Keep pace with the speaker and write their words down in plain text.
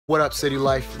What up, City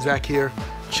Life? Zach here,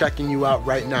 checking you out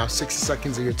right now. 60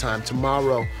 seconds of your time.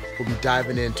 Tomorrow, we'll be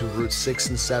diving into Routes 6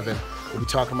 and 7. We'll be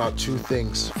talking about two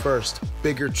things. First,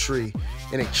 bigger tree.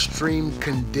 In extreme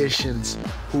conditions,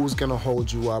 who's gonna hold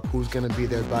you up? Who's gonna be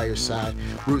there by your side?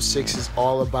 Route 6 is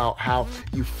all about how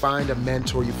you find a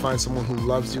mentor, you find someone who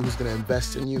loves you, who's gonna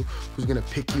invest in you, who's gonna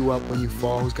pick you up when you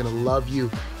fall, who's gonna love you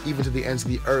even to the ends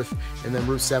of the earth. And then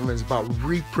Route 7 is about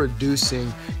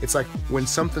reproducing. It's like when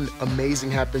something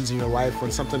amazing happens in your life,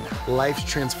 when something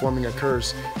life-transforming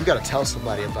occurs, you gotta tell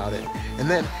somebody about it. And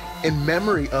then in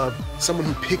memory of someone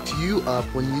who picked you up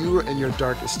when you were in your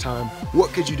darkest time,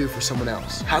 what could you do for someone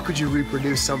else? How could you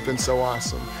reproduce something so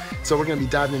awesome? So we're gonna be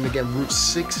diving in again, Route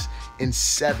 6 and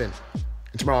 7.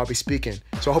 And tomorrow I'll be speaking.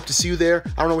 So I hope to see you there.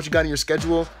 I don't know what you got in your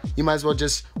schedule. You might as well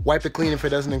just wipe it clean if it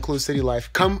doesn't include City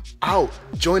Life. Come out,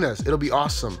 join us, it'll be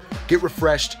awesome. Get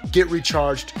refreshed, get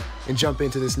recharged, and jump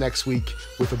into this next week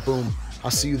with a boom. I'll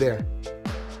see you there.